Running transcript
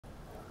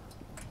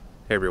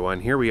Hey everyone,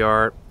 here we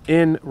are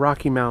in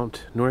Rocky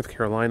Mount, North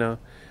Carolina.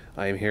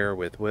 I am here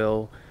with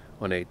Will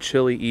on a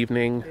chilly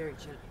evening. Very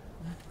chilly.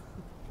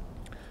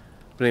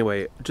 But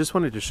anyway, just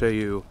wanted to show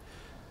you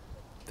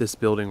this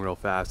building real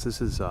fast. This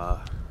is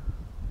on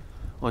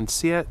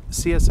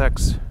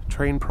CSX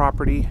train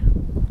property,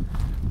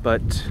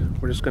 but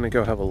we're just going to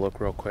go have a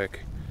look real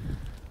quick.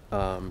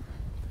 It's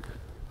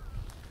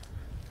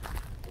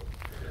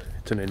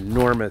an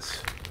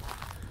enormous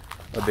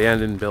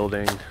abandoned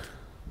building.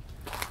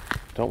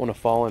 Don't want to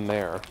fall in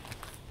there.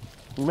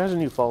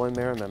 Imagine you fall in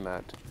there and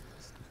then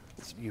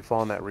you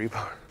fall in that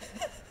rebar.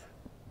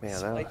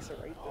 Man, that's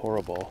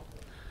horrible.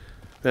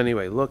 But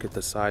anyway, look at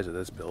the size of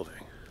this building.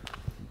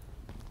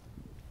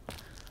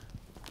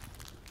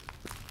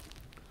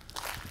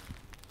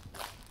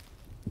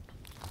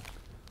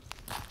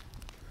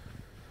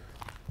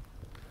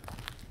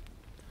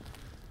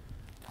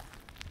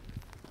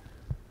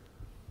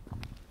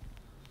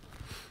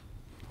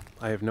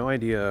 I have no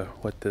idea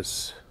what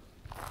this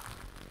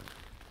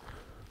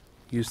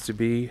used to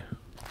be.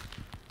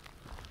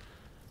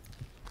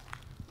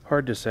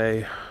 Hard to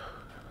say.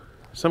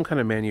 Some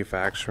kind of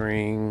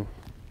manufacturing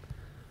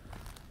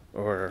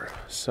or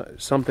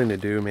something to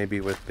do maybe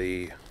with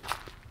the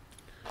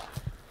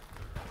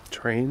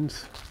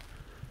trains.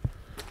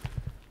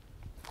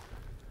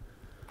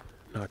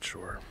 Not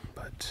sure,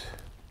 but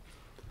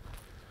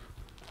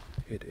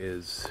it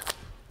is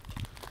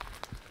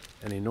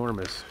an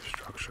enormous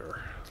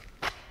structure.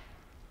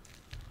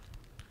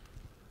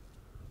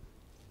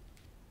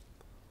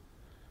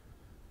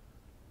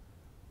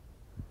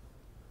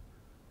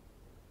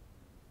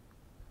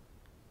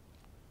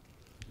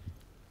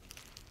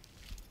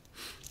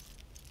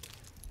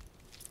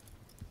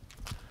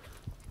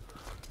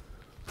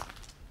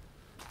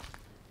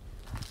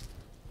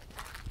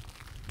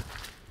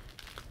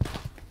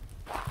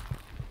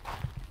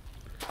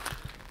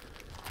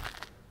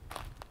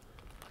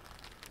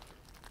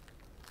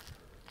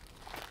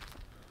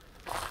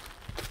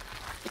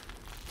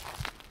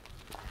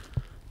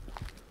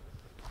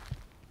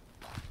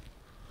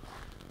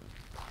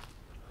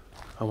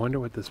 I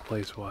wonder what this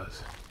place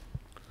was.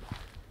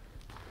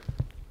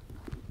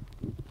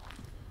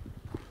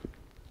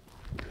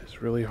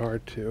 It's really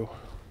hard to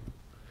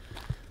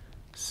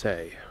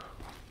say.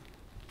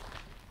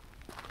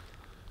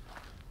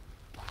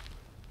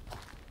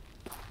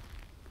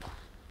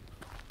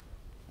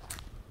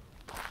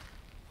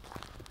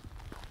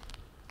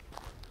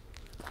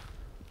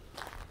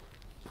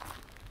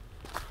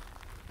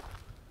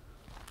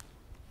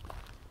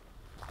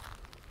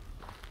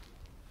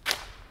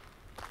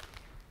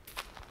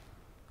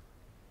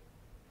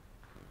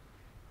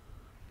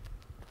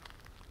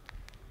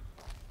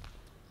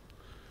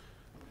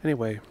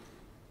 Anyway,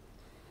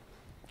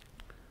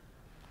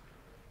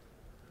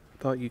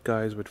 thought you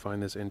guys would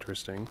find this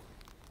interesting,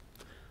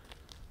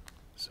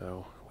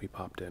 so we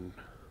popped in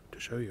to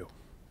show you.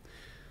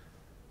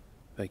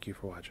 Thank you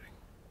for watching.